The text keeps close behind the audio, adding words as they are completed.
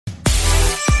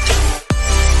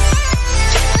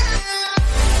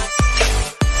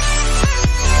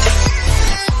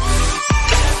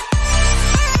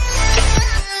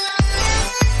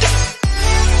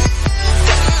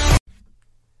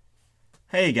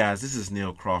Hey guys, this is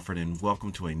Neil Crawford and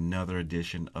welcome to another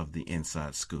edition of The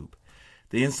Inside Scoop.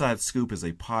 The Inside Scoop is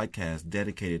a podcast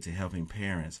dedicated to helping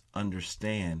parents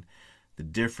understand the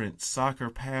different soccer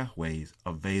pathways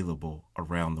available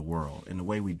around the world. And the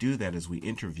way we do that is we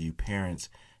interview parents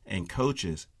and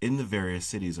coaches in the various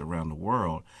cities around the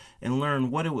world and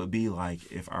learn what it would be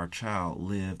like if our child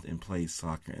lived and played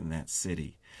soccer in that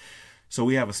city. So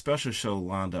we have a special show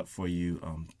lined up for you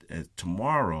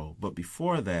tomorrow. But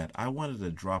before that, I wanted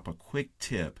to drop a quick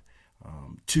tip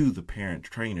to the parent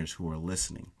trainers who are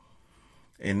listening.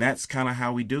 And that's kind of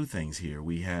how we do things here.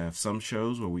 We have some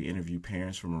shows where we interview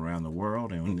parents from around the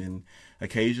world. And then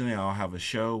occasionally I'll have a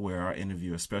show where I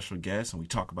interview a special guest and we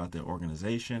talk about their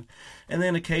organization. And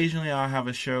then occasionally I'll have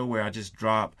a show where I just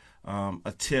drop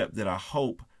a tip that I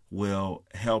hope will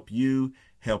help you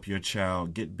help your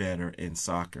child get better in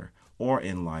soccer or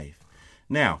in life.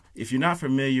 Now, if you're not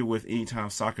familiar with Anytime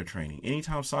Soccer Training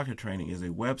is a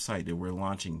website that we're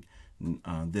launching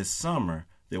this summer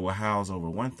that will house over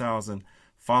 1,000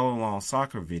 follow-along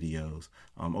soccer videos,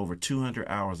 over 200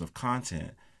 hours of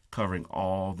content covering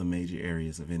all the major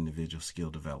areas of individual skill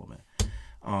development.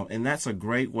 And that's a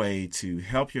great way to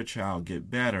help your child get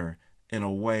better in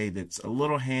a way that's a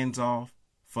little hands-off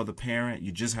for the parent.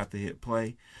 You just have to hit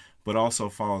play, but also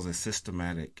follows a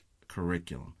systematic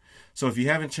curriculum. So if you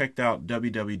haven't checked out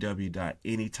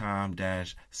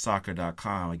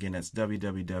www.anytime-soccer.com, again, that's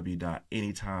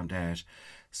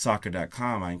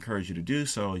www.anytime-soccer.com, I encourage you to do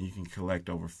so, and you can collect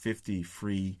over 50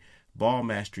 free ball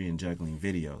mastery and juggling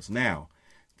videos. Now,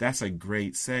 that's a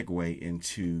great segue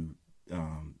into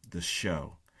the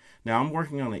show. Now, I'm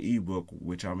working on an ebook,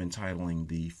 which I'm entitling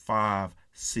The 5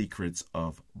 Secrets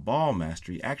of Ball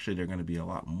Mastery. Actually, there are going to be a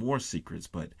lot more secrets,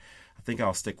 but I think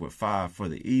I'll stick with 5 for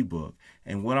the ebook.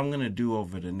 And what I'm going to do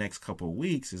over the next couple of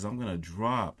weeks is I'm going to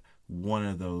drop one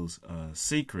of those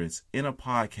secrets in a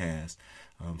podcast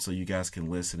so you guys can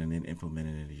listen and then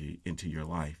implement it into your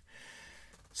life.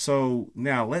 So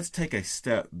now let's take a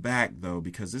step back, though,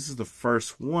 because this is the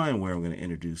first one where I'm going to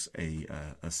introduce a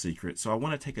secret. So I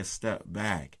want to take a step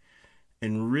back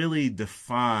and really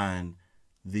define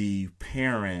the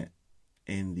parent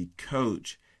and the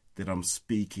coach that I'm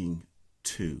speaking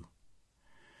to.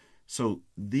 So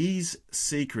these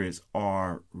secrets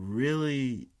are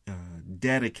really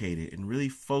dedicated and really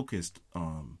focused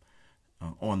on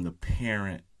the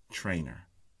parent trainer.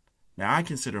 Now, I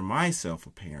consider myself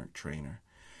a parent trainer,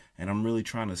 and I'm really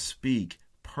trying to speak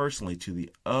personally to the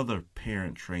other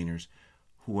parent trainers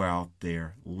who are out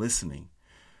there listening.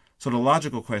 So the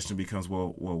logical question becomes,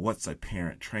 well, what's a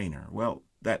parent trainer? Well,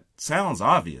 that sounds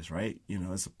obvious, right? You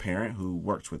know, it's a parent who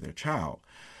works with their child.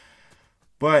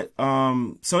 But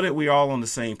so that we're all on the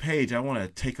same page, I want to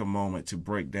take a moment to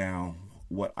break down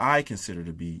what I consider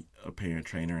to be a parent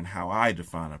trainer and how I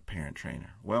define a parent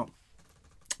trainer. Well,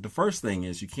 the first thing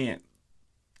is you can't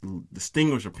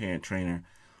distinguish a parent trainer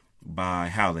by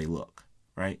how they look,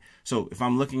 right? So if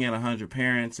I'm looking at 100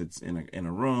 parents, it's in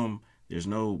a room, there's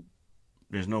no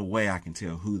way I can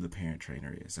tell who the parent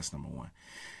trainer is. That's number one.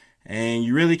 And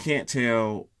you really can't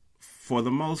tell, for the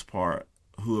most part,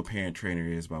 who a parent trainer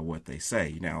is by what they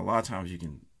say. Now, a lot of times you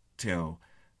can tell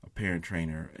a parent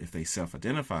trainer if they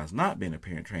self-identify as not being a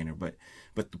parent trainer, but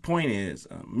the point is,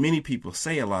 many people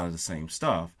say a lot of the same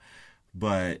stuff,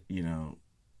 but, you know,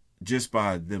 just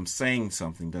by them saying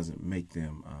something doesn't make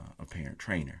them a parent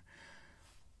trainer.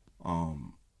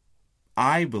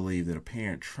 I believe that a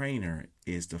parent trainer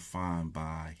is defined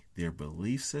by their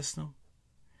belief system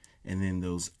and then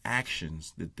those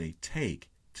actions that they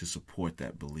take to support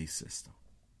that belief system.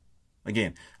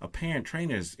 Again, a parent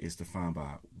trainer is defined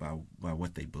by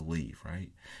what they believe,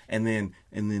 right? And then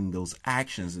those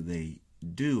actions that they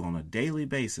do on a daily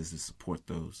basis to support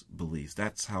those beliefs.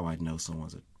 That's how I know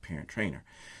someone's a parent trainer.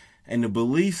 And the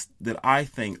beliefs that I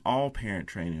think all parent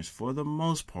trainers, for the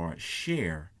most part,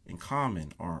 share in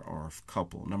common are a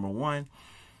couple. Number one,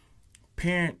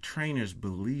 parent trainers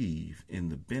believe in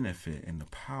the benefit and the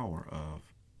power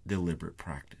of deliberate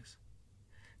practice.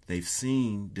 They've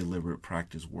seen deliberate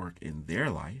practice work in their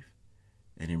life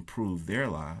and improve their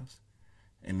lives,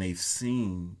 and they've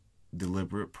seen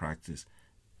deliberate practice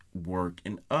work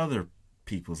in other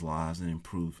people's lives and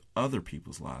improve other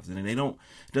people's lives. And it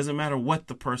doesn't matter what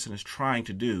the person is trying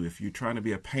to do. If you're trying to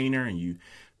be a painter and you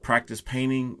practice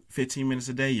painting 15 minutes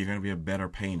a day, you're going to be a better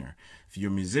painter. If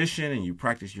you're a musician and you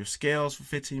practice your scales for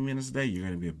 15 minutes a day, you're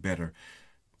going to be a better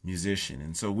musician.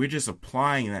 And so we're just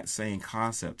applying that same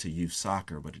concept to youth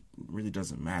soccer, but it really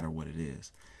doesn't matter what it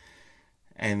is.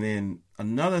 And then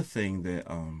another thing that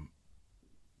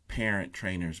parent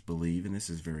trainers believe, and this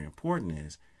is very important,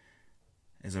 is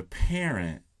as a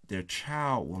parent, their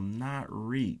child will not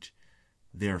reach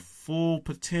their full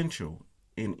potential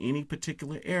in any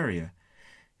particular area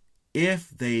if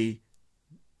they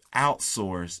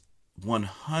outsource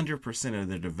 100% of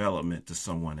their development to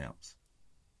someone else.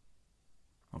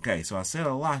 Okay, so I said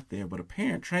a lot there, but a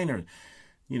parent trainer,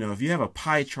 if you have a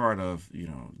pie chart of,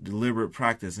 deliberate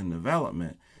practice and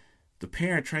development, the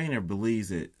parent trainer believes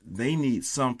that they need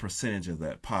some percentage of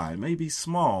that pie. It may be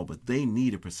small, but they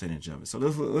need a percentage of it. So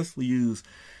let's use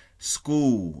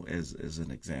school as an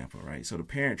example, right? So the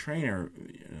parent trainer,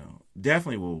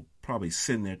 definitely will probably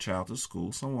send their child to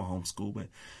school. Some will homeschool, but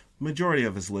majority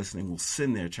of us listening will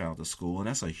send their child to school, and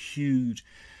that's a huge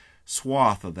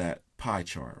swath of that pie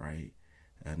chart, right?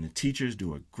 And the teachers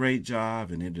do a great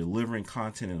job, and they're delivering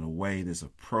content in a way that's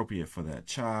appropriate for that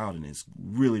child, and it's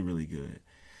really, really good.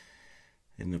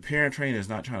 And the parent trainer is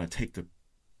not trying to take the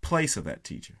place of that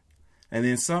teacher. And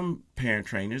then some parent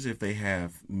trainers, if they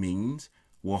have means,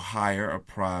 will hire a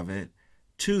private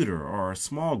tutor or a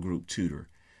small group tutor.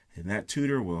 And that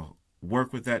tutor will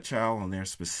work with that child on their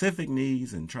specific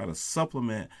needs and try to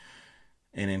supplement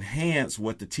and enhance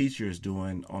what the teacher is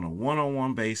doing on a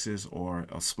one-on-one basis or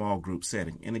a small group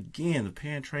setting. And again, the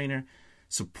parent trainer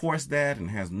supports that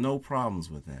and has no problems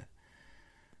with that.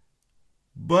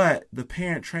 But the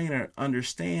parent trainer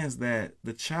understands that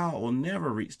the child will never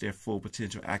reach their full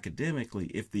potential academically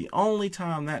if the only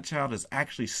time that child is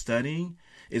actually studying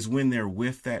is when they're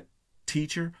with that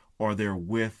teacher or they're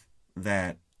with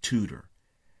that tutor.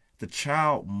 The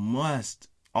child must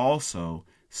also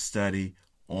study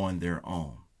on their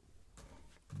own.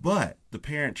 But the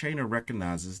parent trainer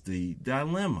recognizes the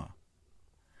dilemma.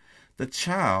 The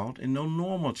child, and no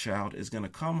normal child, is going to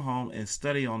come home and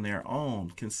study on their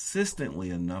own consistently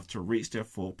enough to reach their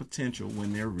full potential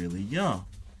when they're really young.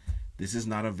 This is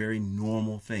not a very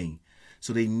normal thing.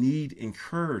 So they need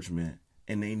encouragement,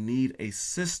 and they need a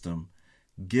system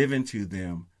given to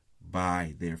them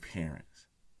by their parents.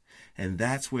 And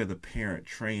that's where the parent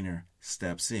trainer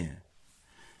steps in.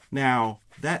 Now,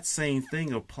 that same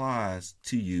thing applies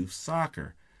to youth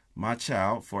soccer. My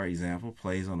child, for example,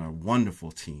 plays on a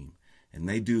wonderful team, and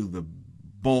they do the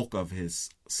bulk of his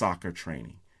soccer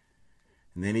training.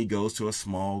 And then he goes to a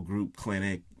small group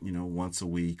clinic, once a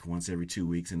week, once every 2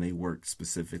 weeks, and they work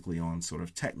specifically on sort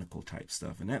of technical type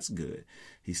stuff, and that's good.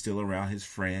 He's still around his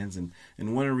friends, and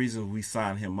one of the reasons we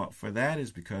signed him up for that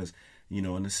is because,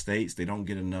 in the States, they don't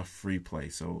get enough free play.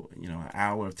 So, an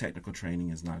hour of technical training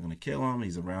is not going to kill him.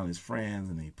 He's around his friends,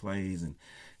 and he plays, and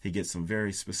he gets some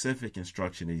very specific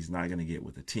instruction that he's not going to get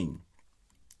with the team.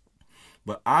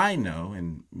 But I know,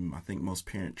 and I think most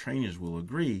parent trainers will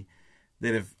agree,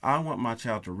 that if I want my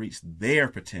child to reach their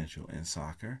potential in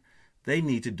soccer, they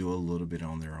need to do a little bit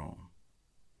on their own.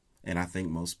 And I think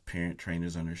most parent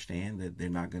trainers understand that they're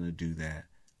not going to do that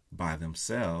by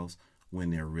themselves when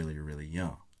they're really, really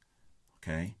young.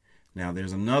 Okay? Now,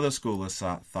 there's another school of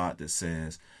thought that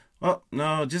says, well,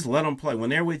 no, just let them play.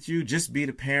 When they're with you, just be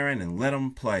the parent and let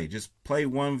them play. Just play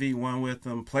 1v1 with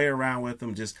them, play around with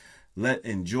them, just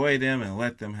enjoy them and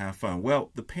let them have fun.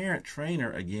 Well, the parent trainer,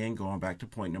 again, going back to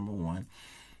point number one,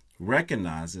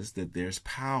 recognizes that there's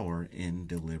power in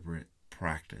deliberate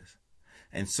practice.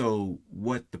 And so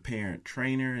what the parent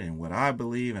trainer and what I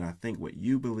believe, and I think what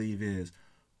you believe, is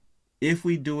if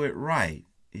we do it right,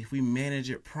 if we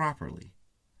manage it properly,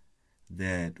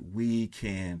 that we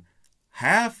can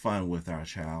have fun with our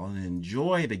child and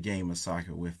enjoy the game of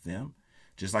soccer with them,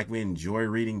 just like we enjoy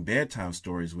reading bedtime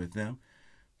stories with them.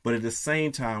 But at the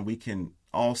same time, we can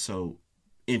also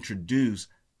introduce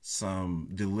some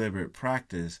deliberate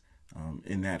practice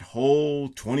in that whole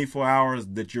 24 hours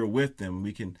that you're with them.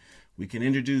 We can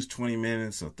introduce 20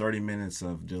 minutes or 30 minutes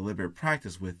of deliberate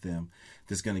practice with them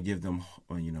that's going to give them,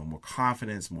 more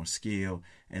confidence, more skill,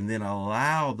 and then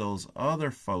allow those other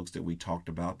folks that we talked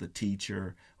about, the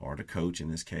teacher or the coach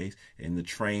in this case, and the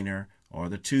trainer or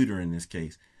the tutor in this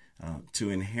case,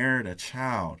 to inherit a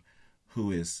child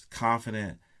who is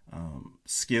confident,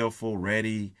 skillful,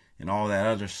 ready, and all that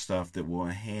other stuff that will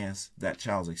enhance that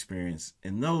child's experience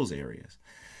in those areas.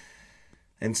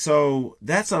 And so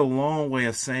that's a long way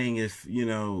of saying, if,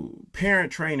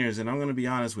 parent trainers, and I'm going to be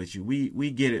honest with you,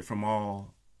 we get it from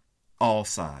all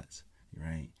sides,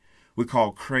 right? We're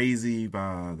called crazy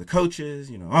by the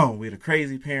coaches, we're the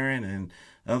crazy parent, and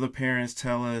other parents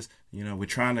tell us, we're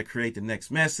trying to create the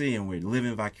next Messi, and we're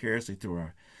living vicariously through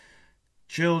our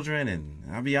children. And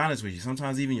I'll be honest with you,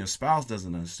 sometimes even your spouse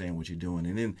doesn't understand what you're doing.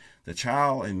 And then the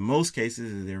child, in most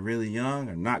cases, if they're really young,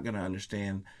 are not going to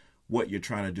understand what you're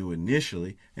trying to do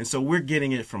initially. And so we're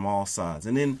getting it from all sides.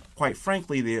 And then, quite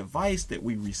frankly, the advice that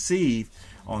we receive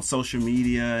on social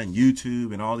media and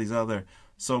YouTube and all these other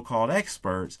so-called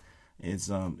experts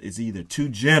is either too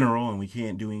general and we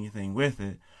can't do anything with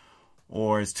it,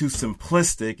 or it's too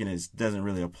simplistic and it doesn't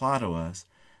really apply to us.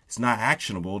 It's not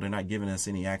actionable. They're not giving us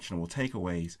any actionable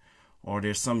takeaways, or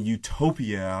there's some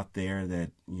utopia out there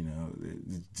that,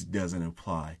 it doesn't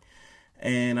apply.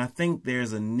 And I think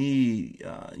there's a need,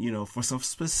 for some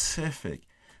specific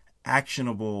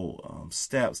actionable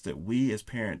steps that we as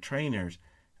parent trainers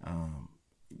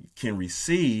can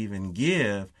receive and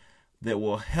give that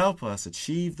will help us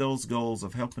achieve those goals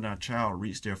of helping our child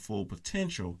reach their full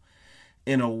potential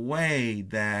in a way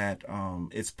that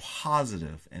it's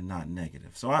positive and not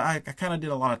negative. So I kind of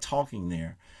did a lot of talking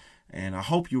there, and I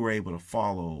hope you were able to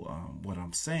follow what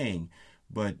I'm saying.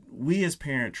 But we as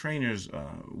parent trainers,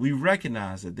 we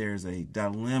recognize that there's a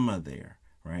dilemma there,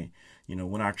 right?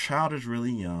 When our child is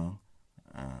really young,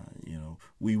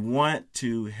 we want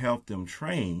to help them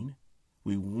train.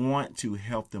 We want to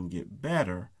help them get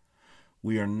better.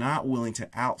 We are not willing to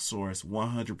outsource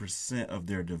 100% of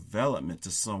their development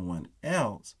to someone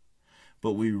else,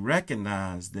 but we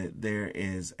recognize that there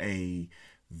is a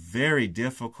very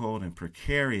difficult and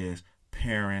precarious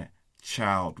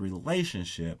parent-child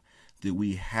relationship that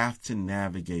we have to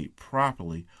navigate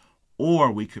properly,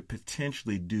 or we could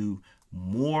potentially do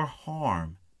more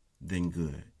harm than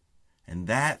good. And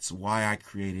that's why I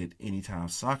created Anytime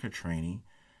Soccer Training.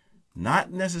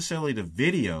 Not necessarily the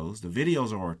videos. The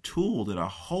videos are a tool that I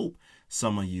hope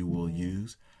some of you will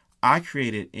use. I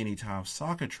created Anytime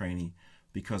Soccer Training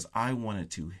because I wanted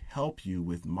to help you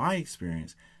with my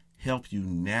experience, help you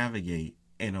navigate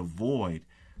and avoid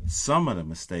some of the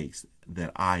mistakes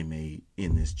that I made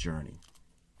in this journey.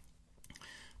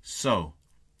 So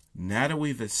now that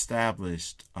we've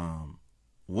established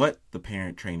what the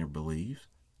parent trainer believes,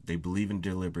 they believe in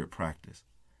deliberate practice.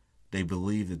 They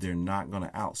believe that they're not going to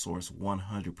outsource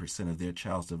 100% of their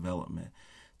child's development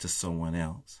to someone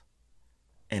else.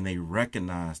 And they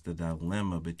recognize the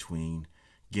dilemma between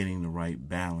getting the right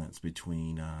balance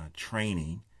between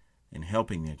training and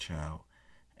helping their child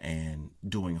and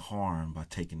doing harm by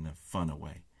taking the fun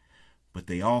away. But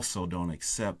they also don't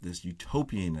accept this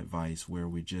utopian advice where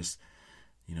we just,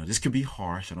 this could be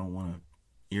harsh. I don't want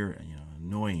to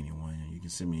annoy anyone. You can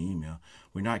send me an email.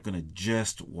 We're not going to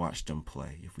just watch them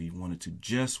play. If we wanted to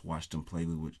just watch them play,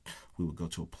 we would go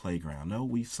to a playground. No,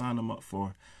 we sign them up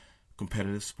for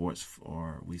competitive sports,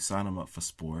 or we sign them up for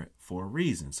sport for a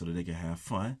reason, so that they can have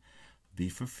fun, be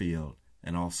fulfilled,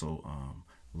 and also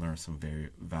learn some very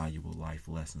valuable life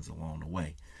lessons along the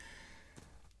way.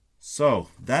 So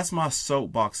that's my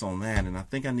soapbox on that, and I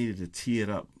think I needed to tee it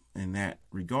up in that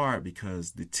regard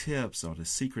because the tips or the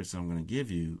secrets I'm going to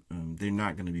give you, they're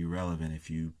not going to be relevant if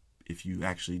you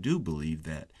actually do believe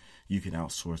that you can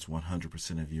outsource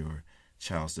 100% of your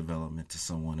child's development to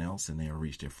someone else and they'll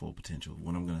reach their full potential.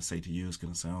 What I'm going to say to you is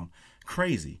going to sound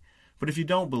crazy, but if you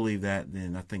don't believe that,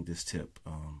 then I think this tip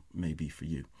may be for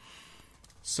you.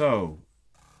 So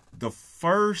the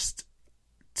first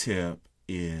tip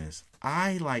is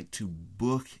I like to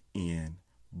book in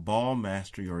ball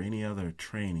mastery or any other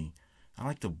training. I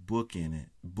like to bookend it,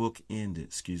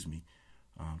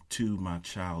 to my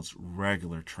child's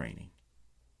regular training.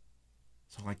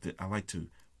 So I like to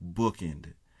bookend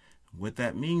it. What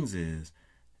that means is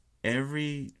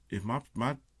if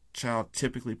my child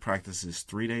typically practices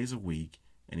 3 days a week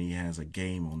and he has a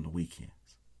game on the weekends.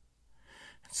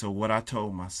 So what I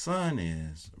told my son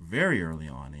is very early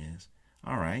on is,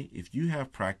 all right, if you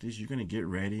have practice, you're going to get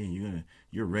ready and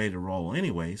you're ready to roll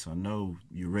anyway. So I know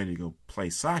you're ready to go play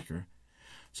soccer.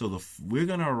 So we're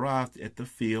going to arrive at the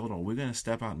field, or we're going to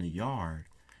step out in the yard,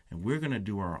 and we're going to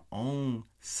do our own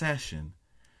session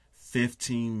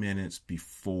 15 minutes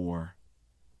before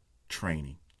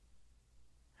training.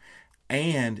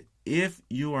 And if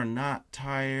you are not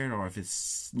tired, or if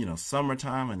it's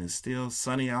summertime and it's still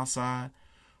sunny outside,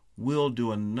 we'll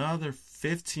do another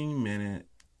 15-minute,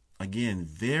 again,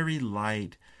 very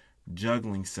light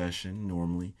juggling session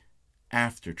normally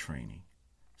after training.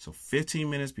 So 15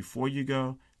 minutes before you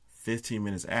go, 15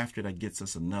 minutes after, that gets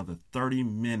us another 30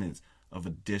 minutes of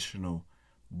additional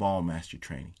ball mastery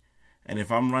training. And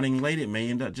if I'm running late, it may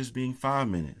end up just being 5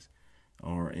 minutes,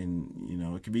 or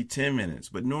it could be 10 minutes,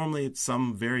 but normally it's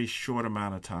some very short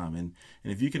amount of time. And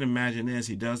if you can imagine this,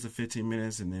 he does the 15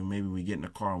 minutes and then maybe we get in the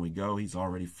car and we go, he's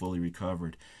already fully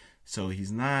recovered. So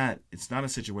it's not a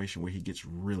situation where he gets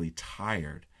really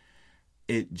tired.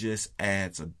 It just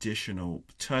adds additional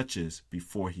touches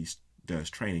before he does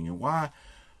training. And why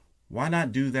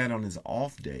not do that on his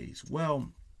off days?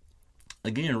 Well,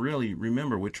 again, really,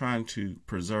 remember, we're trying to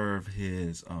preserve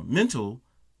his mental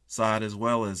side as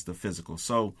well as the physical.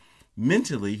 So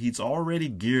mentally, he's already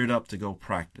geared up to go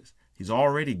practice. He's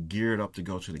already geared up to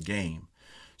go to the game.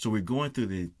 So we're going through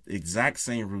the exact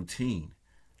same routine.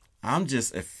 I'm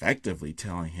just effectively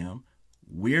telling him,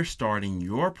 we're starting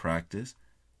your practice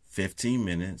 15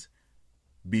 minutes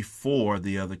before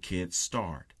the other kids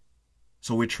start.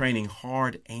 So we're training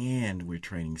hard and we're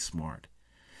training smart.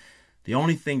 The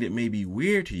only thing that may be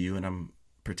weird to you, and I'm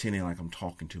pretending like I'm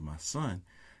talking to my son,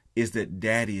 is that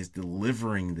daddy is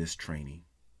delivering this training.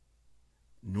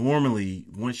 Normally,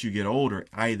 once you get older,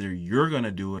 either you're going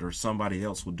to do it or somebody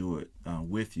else will do it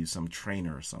with you, some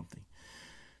trainer or something.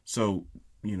 So,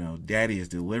 daddy is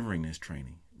delivering this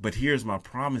training. But here's my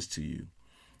promise to you.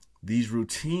 These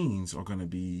routines are going to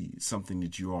be something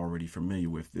that you're already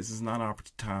familiar with. This is not our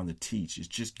time to teach. It's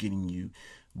just getting you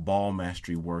ball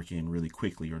mastery work in really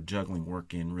quickly, or juggling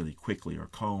work in really quickly, or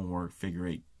cone work, figure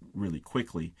eight really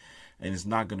quickly. And it's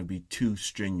not going to be too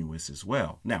strenuous as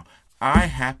well. Now, I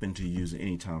happen to use an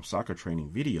Anytime Soccer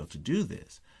Training video to do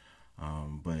this.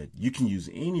 But you can use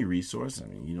any resource. I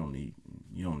mean, you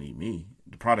don't need me.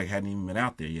 The product hadn't even been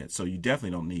out there yet. So you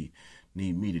definitely don't need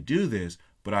me to do this.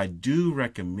 But I do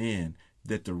recommend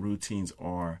that the routines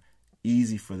are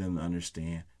easy for them to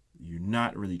understand. You're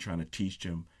not really trying to teach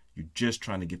them. You're just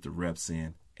trying to get the reps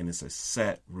in. And it's a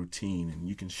set routine. And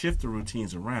you can shift the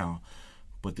routines around,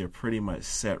 but they're pretty much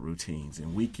set routines.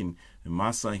 And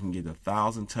my son can get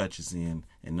 1,000 touches in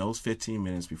those 15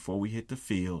 minutes before we hit the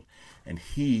field. And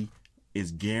he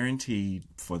is guaranteed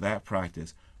for that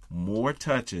practice more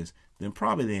touches than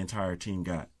probably the entire team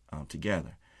got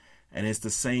together. And it's the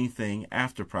same thing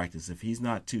after practice. If he's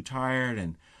not too tired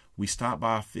and we stop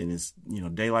by in his,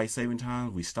 daylight saving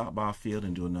time, we stop by a field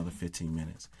and do another 15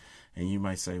 minutes. And you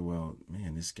might say, well,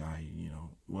 man, this guy,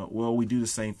 well, we do the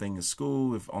same thing in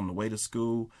school. If on the way to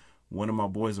school, one of my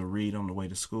boys will read on the way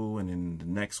to school, and then the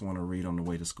next one will read on the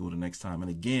way to school the next time. And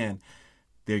again,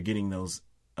 they're getting those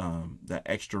that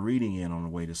extra reading in on the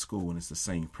way to school, and it's the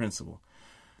same principle.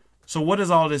 So what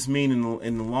does all this mean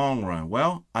in the long run?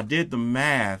 Well, I did the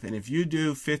math, and if you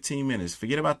do 15 minutes,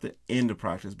 forget about the end of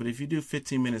practice, but if you do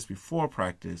 15 minutes before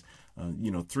practice,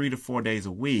 3 to 4 days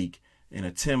a week in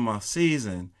a 10-month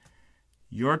season,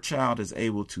 your child is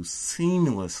able to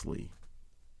seamlessly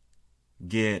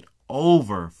get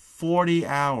over 40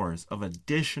 hours of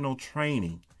additional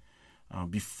training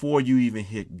before you even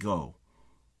hit go.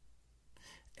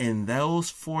 And those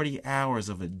 40 hours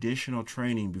of additional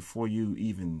training before you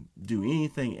even do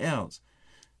anything else,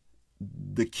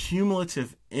 the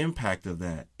cumulative impact of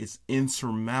that is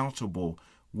insurmountable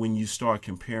when you start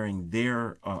comparing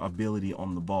their ability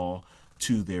on the ball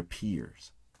to their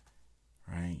peers,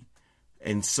 right?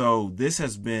 And so this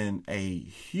has been a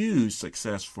huge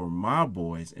success for my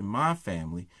boys and my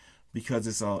family, because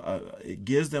it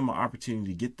gives them an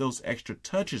opportunity to get those extra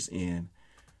touches in,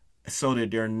 so that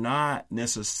they're not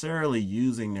necessarily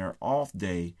using their off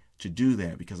day to do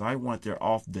that, because I want their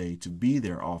off day to be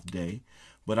their off day,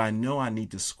 but I know I need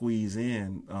to squeeze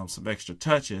in some extra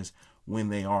touches when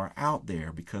they are out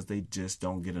there, because they just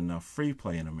don't get enough free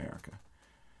play in America.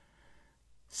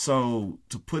 So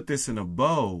to put this in a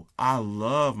bow, I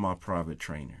love my private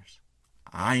trainers.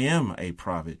 I am a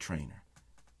private trainer.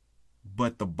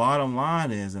 But the bottom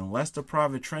line is, unless the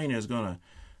private trainer is going to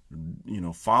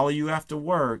follow you after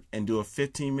work and do a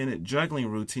 15-minute juggling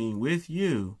routine with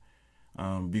you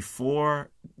before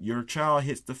your child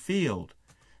hits the field,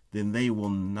 then they will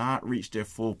not reach their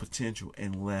full potential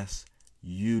unless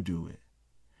you do it.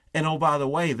 And oh, by the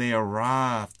way, they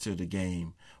arrive to the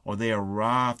game, or they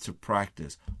arrive to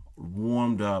practice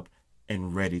warmed up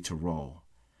and ready to roll.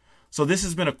 So this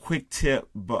has been a quick tip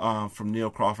from Neil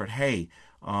Crawford. Hey,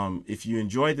 if you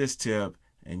enjoyed this tip,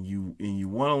 and you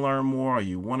want to learn more, or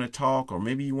you want to talk, or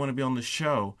maybe you want to be on the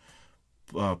show,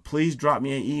 please drop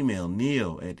me an email,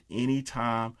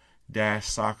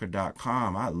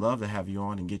 neil@anytime-soccer.com. I'd love to have you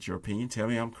on and get your opinion. Tell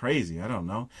me I'm crazy. I don't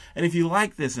know. And if you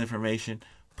like this information,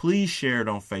 please share it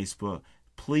on Facebook.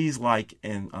 Please like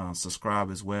and subscribe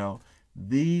as well.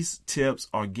 These tips,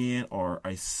 again, are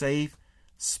a safe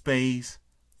space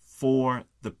for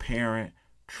the parent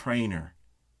trainer,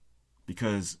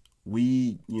 because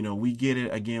we get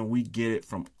it. Again, we get it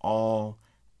from all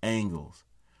angles.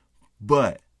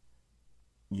 But,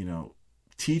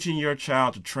 teaching your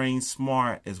child to train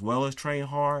smart as well as train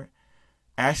hard,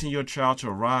 asking your child to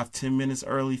arrive 10 minutes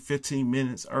early, 15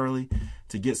 minutes early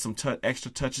to get some extra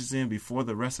touches in before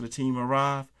the rest of the team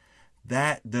arrive,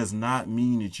 that does not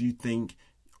mean that you think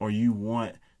or you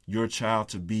want your child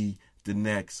to be the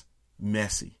next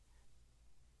Messi.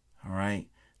 All right?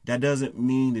 That doesn't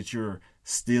mean that you're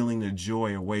stealing the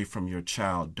joy away from your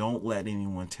child. Don't let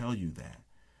anyone tell you that,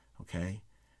 okay?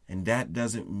 And that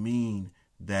doesn't mean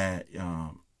that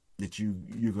that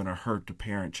you're going to hurt the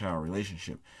parent-child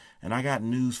relationship. And I got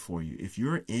news for you. If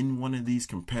you're in one of these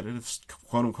competitive,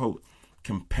 quote-unquote,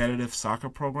 competitive soccer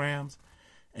programs,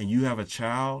 and you have a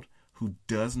child who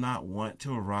does not want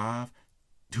to arrive,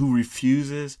 who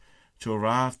refuses to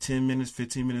arrive 10 minutes,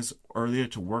 15 minutes earlier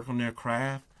to work on their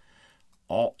craft,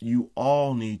 you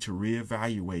all need to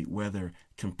reevaluate whether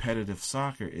competitive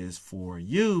soccer is for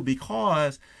you,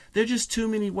 because there are just too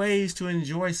many ways to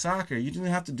enjoy soccer. You don't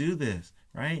have to do this,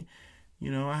 right?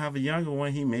 You know, I have a younger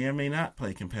one. He may or may not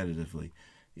play competitively.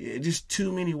 Just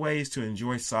too many ways to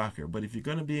enjoy soccer. But if you're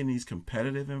going to be in these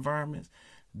competitive environments,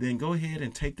 then go ahead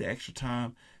and take the extra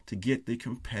time to get the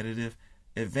competitive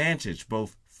advantage,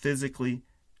 both physically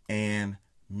and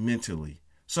mentally.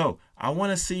 So I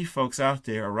want to see folks out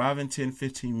there arriving 10,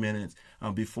 15 minutes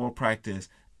before practice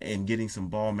and getting some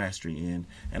ball mastery in.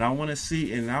 And I want to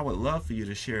see, and I would love for you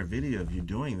to share a video of you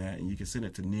doing that. And you can send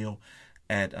it to Neil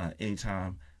at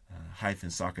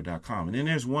anytime-soccer.com. And then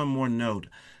there's one more note.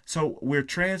 So we're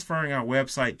transferring our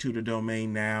website to the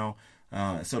domain now.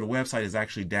 So the website is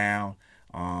actually down.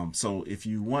 So if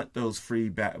you want those free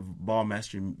ball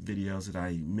mastery videos that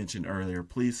I mentioned earlier,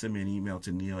 please send me an email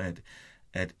to Neil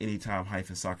at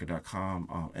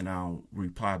anytime-soccer.com, and I'll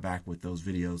reply back with those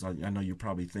videos. I know you're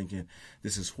probably thinking,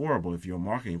 this is horrible. If you're a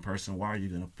marketing person, why are you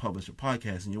going to publish a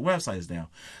podcast and your website is down?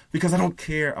 Because I don't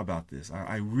care about this.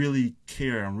 I really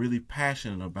care. I'm really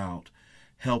passionate about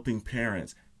helping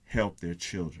parents help their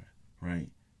children, right?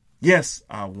 Yes,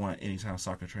 I want Anytime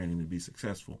Soccer Training to be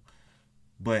successful,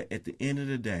 but at the end of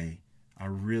the day, I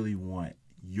really want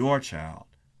your child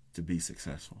to be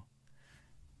successful.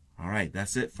 All right,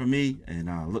 that's it for me, and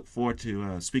I look forward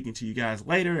to speaking to you guys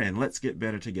later, and let's get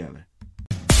better together.